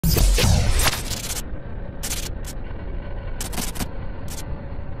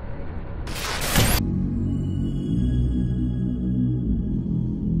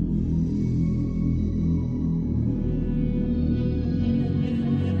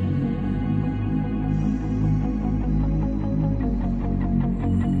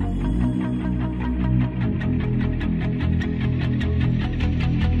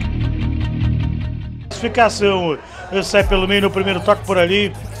classificação. Ele sai pelo meio no primeiro toque por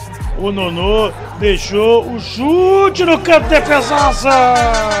ali. O Nonô deixou o chute no canto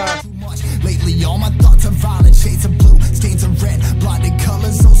defesaça.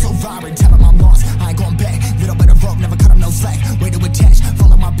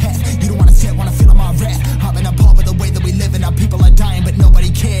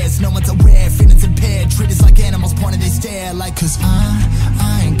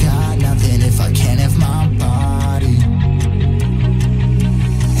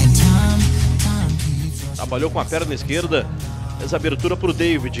 Trabalhou com a perna esquerda, fez a abertura para o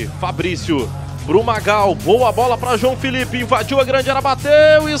David, Fabrício, pro Magal, boa bola para João Felipe, invadiu a grande área,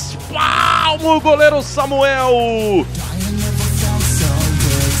 bateu, espalma o goleiro Samuel.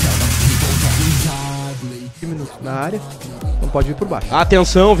 Na área, não pode vir por baixo.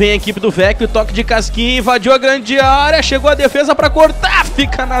 Atenção, vem a equipe do Vecchio, toque de casquinha, invadiu a grande área, chegou a defesa para cortar,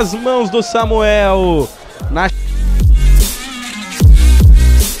 fica nas mãos do Samuel.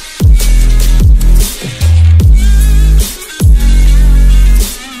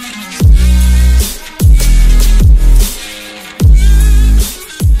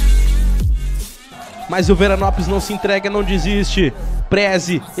 Mas o Veranópolis não se entrega, não desiste.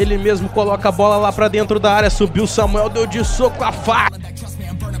 Preze, ele mesmo coloca a bola lá pra dentro da área. Subiu o Samuel, deu de soco a faca.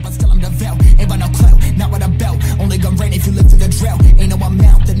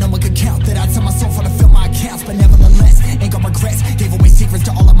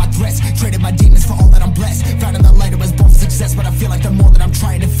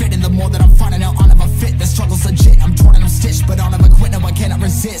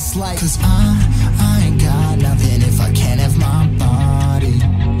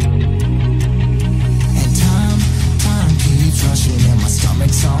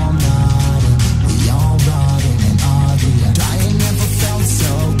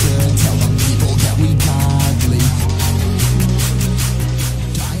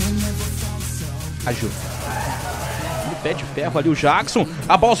 Ele pede ferro ali o Jackson,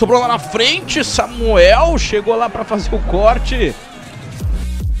 a bola sobrou lá na frente, Samuel chegou lá para fazer o corte.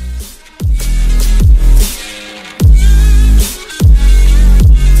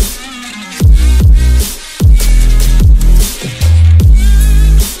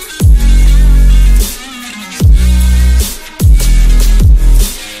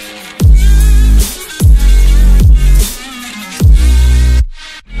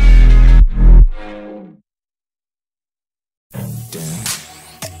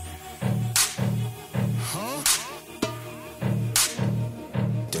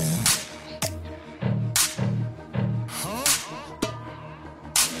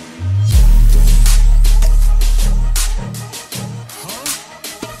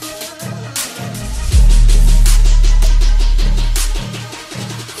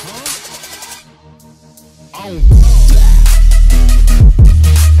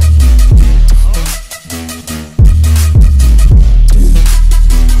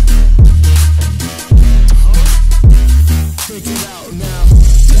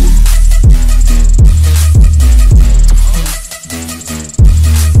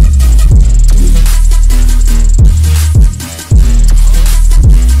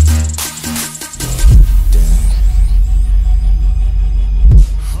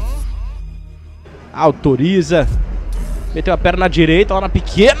 Autoriza, meteu a perna direita lá na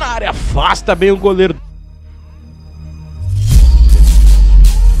pequena área, afasta bem o goleiro.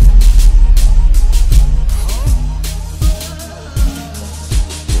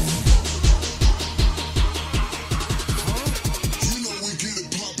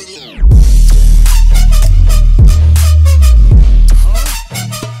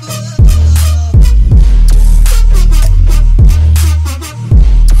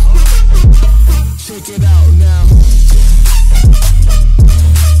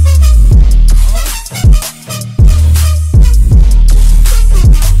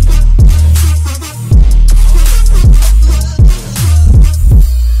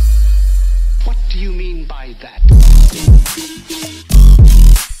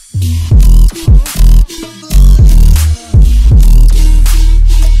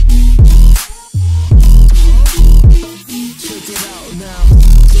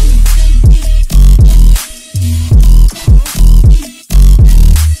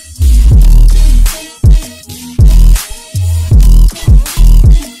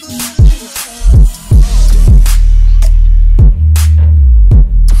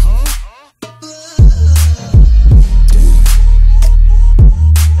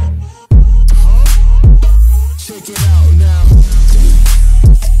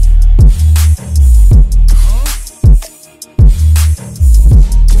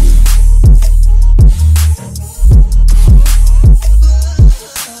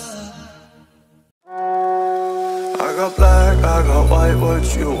 I got white,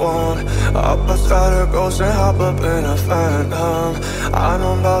 what you want? I bust out a ghost and hop up in a phantom. I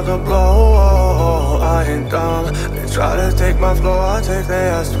know I'm about to blow, I ain't dumb. They try to take my flow, I take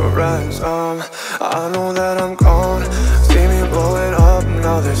their ass for ransom. I know that I'm gone, see me blowing up,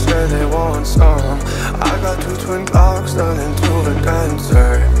 now they say they want some. I got two twin clocks turned into a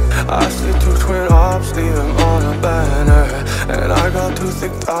dancer. I see two twin ops, leave them on a banner. And I got two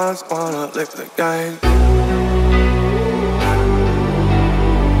thick thoughts, wanna lick the gang.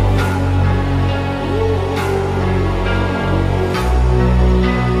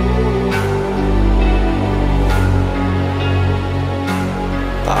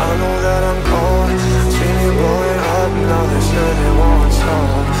 I know that I'm gone, see me blowing up, now they say they want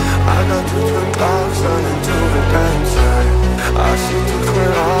some. I got two twin clocks turned into a dancer. I see two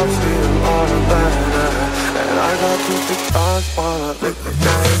twin ops, leave them on a banner. And I got two thick thoughts, wanna lick the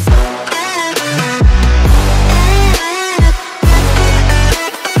game.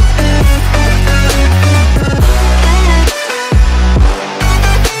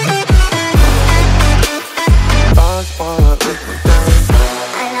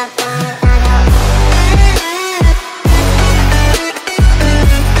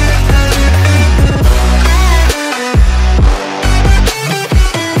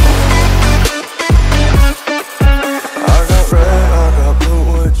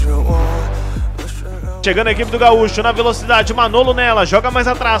 Chegando a equipe do Gaúcho na velocidade, Manolo nela, joga mais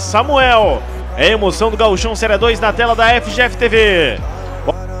atrás, Samuel. É a emoção do Gaúchão Série 2 na tela da FGF TV.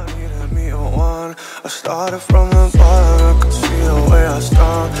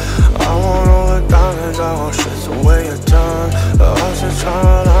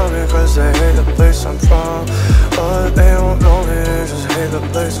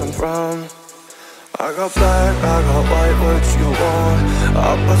 I got black, I got white, what you want?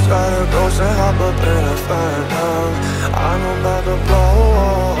 I bust out a ghost and hop up in a phantom. I know about the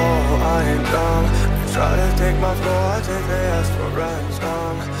blow, I ain't dumb. They try to take my flow, I take their ass for ransom.